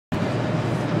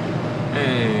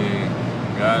Hey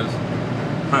guys,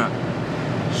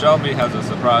 Shelby has a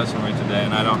surprise for me today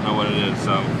and I don't know what it is,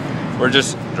 so we're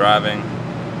just driving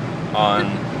on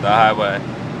the highway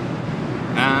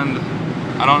and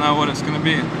I don't know what it's gonna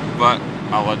be, but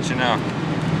I'll let you know.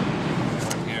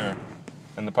 We're here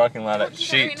in the parking lot at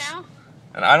Sheets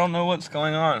and I don't know what's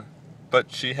going on,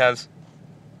 but she has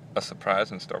a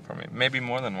surprise in store for me, maybe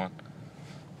more than one,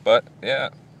 but yeah.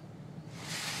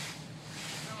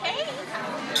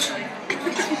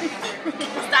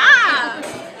 Stop!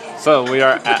 So we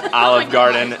are at Olive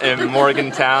Garden in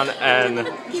Morgantown, and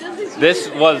this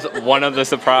was one of the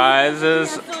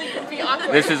surprises.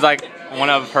 This is like one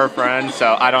of her friends,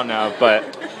 so I don't know. But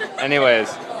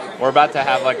anyways, we're about to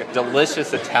have like a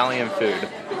delicious Italian food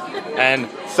and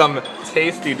some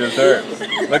tasty desserts.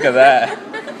 Look at that.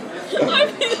 I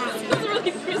mean, this is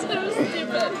really so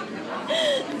stupid.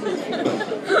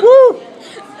 Woo!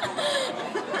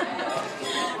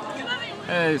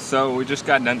 Hey, so we just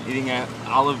got done eating at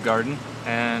Olive Garden,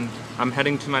 and I'm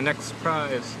heading to my next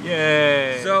surprise.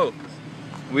 Yay! So,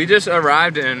 we just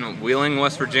arrived in Wheeling,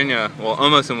 West Virginia. Well,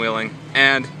 almost in Wheeling.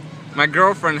 And my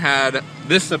girlfriend had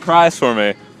this surprise for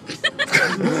me.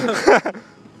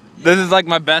 This is like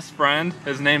my best friend.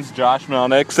 His name's Josh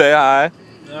Melnick. Say hi.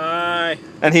 Hi.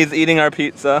 And he's eating our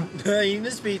pizza. Eating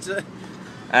this pizza.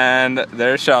 And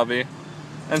there's Shelby.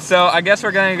 And so, I guess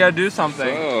we're gonna go do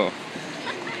something. So,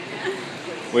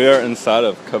 we are inside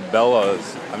of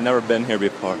Cabela's. I've never been here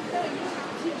before.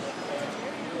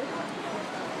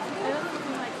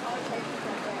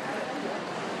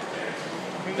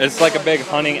 It's like a big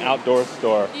hunting outdoor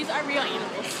store. These are real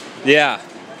animals. Yeah,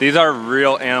 these are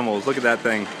real animals. Look at that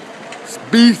thing. It's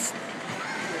beast.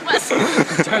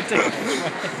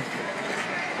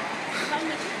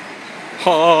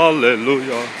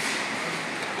 Hallelujah.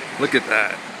 Look at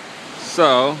that.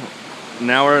 So,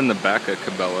 now we're in the back of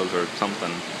Cabela's or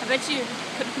something. I bet you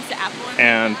put a piece of apple in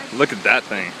And look at that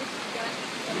thing.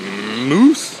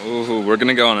 Moose. Ooh, we're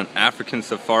gonna go on an African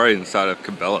safari inside of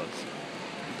Cabela's.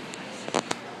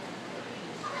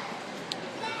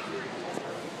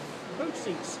 Coach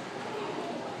seats.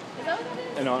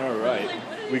 And on our right,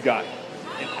 we got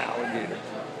an alligator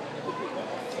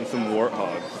and some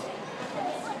warthogs.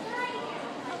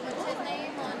 What's his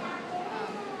name on?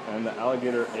 And the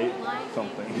alligator ate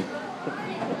something.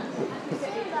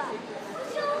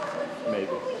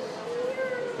 Maybe.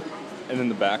 And in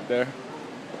the back there,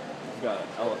 we got an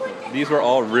elephant. These were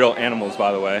all real animals,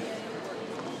 by the way.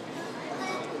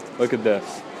 Look at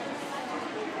this.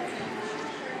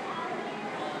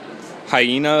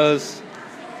 Hyenas,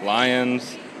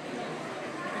 lions.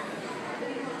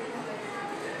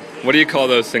 What do you call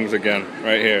those things again?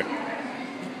 Right here.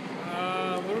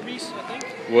 Wildebeest, I think.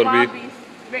 Wildebeest. Wild beast.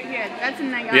 Right here. That's a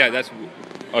night. Yeah, that's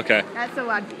okay. That's a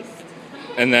wild beast.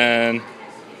 And then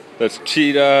that's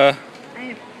cheetah,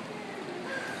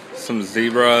 some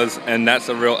zebras, and that's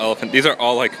a real elephant. These are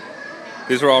all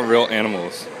real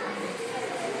animals.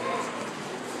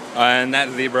 And that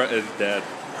zebra is dead.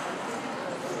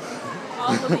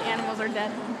 All of the animals are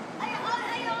dead.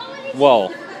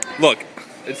 Well, look,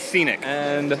 it's scenic.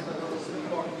 And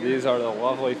these are the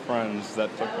lovely friends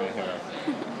that took me here.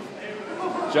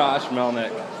 Josh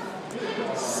Melnick.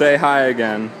 Say hi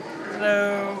again.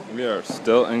 Hello. We are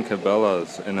still in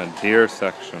Cabela's in a deer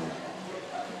section.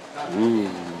 Ooh.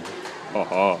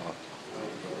 Haha.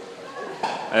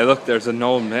 Hey, look, there's an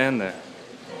old man there.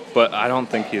 But I don't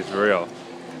think he's real.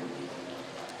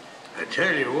 I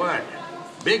tell you what,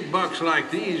 big bucks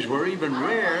like these were even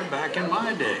rare back in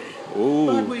my day. Ooh.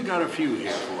 But we got a few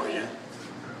here for you.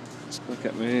 Look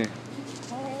at me.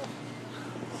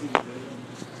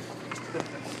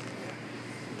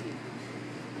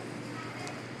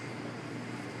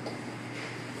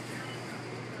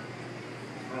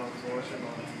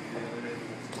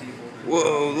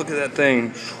 Whoa, look at that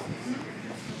thing.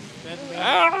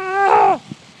 Ah!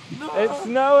 No. It's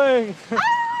snowing.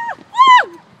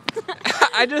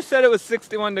 I just said it was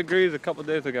 61 degrees a couple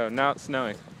days ago. Now it's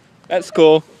snowing. That's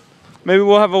cool. Maybe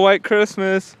we'll have a white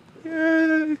Christmas.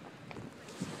 Yay.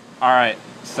 All right,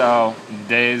 so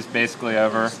day's basically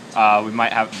over. We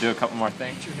might have to do a couple more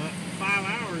things. 5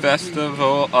 hours.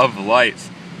 Festival of Lights.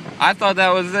 I thought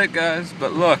that was it, guys,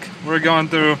 but look, we're going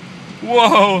through.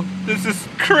 Whoa, this is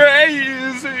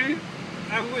crazy.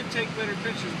 I would take better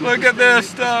pictures. Look at this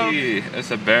stuff.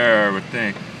 It's a bear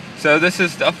thing. So this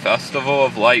is the Festival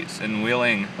of Lights in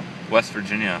Wheeling, West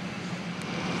Virginia.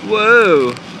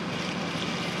 Whoa.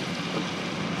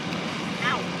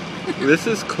 Ow. This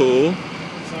is cool.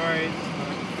 Sorry.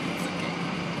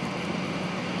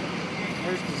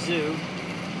 There's the zoo.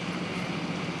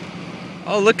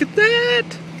 Oh, look at that.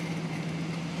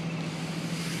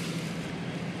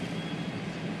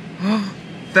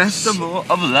 Festival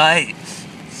of Lights.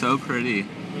 So pretty.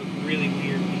 Really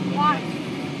weird. Why?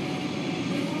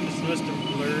 This must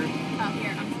have blurred. Oh,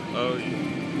 here. Oh,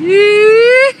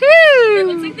 It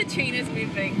looks like the train is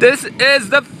moving. This is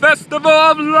the Festival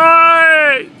of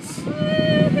Lights.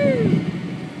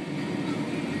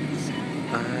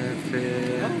 I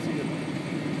feel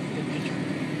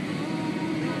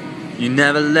you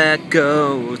never let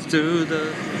go through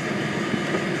the.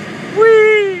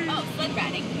 Whee! Oh, sled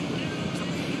riding.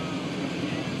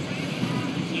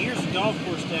 Here's a golf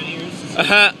course down here. This is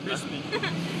Uh-huh. Brisbane.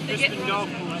 They get Brisbane Golf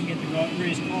Course. I get the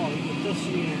race call. They'll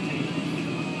see entertainment.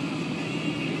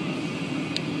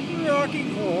 Rocking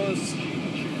horse.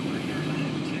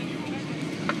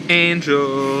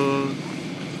 Angel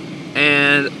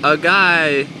and a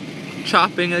guy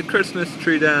chopping a Christmas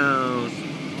tree down.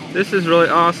 This is really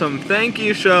awesome. Thank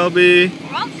you, Shelby.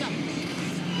 You're welcome.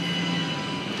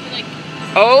 Like,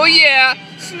 Oh yeah,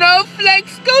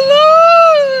 snowflakes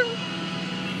galore.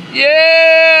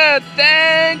 Yeah,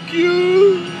 thank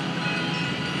you.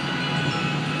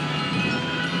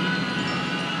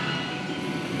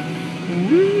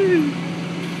 Woo.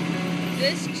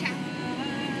 this chapter.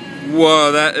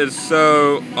 Whoa, that is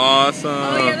so awesome.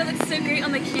 Oh yeah, that looks so great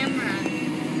on the camera.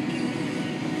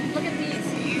 Look at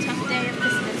these. Tough day of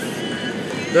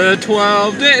Christmas. The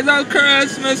 12 days of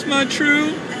Christmas, my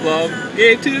true love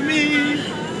gave to me.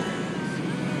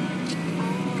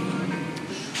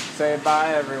 Say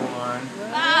bye, everyone.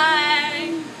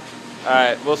 Bye.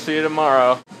 Alright, we'll see you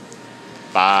tomorrow.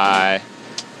 Bye.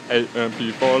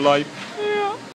 AMP for life.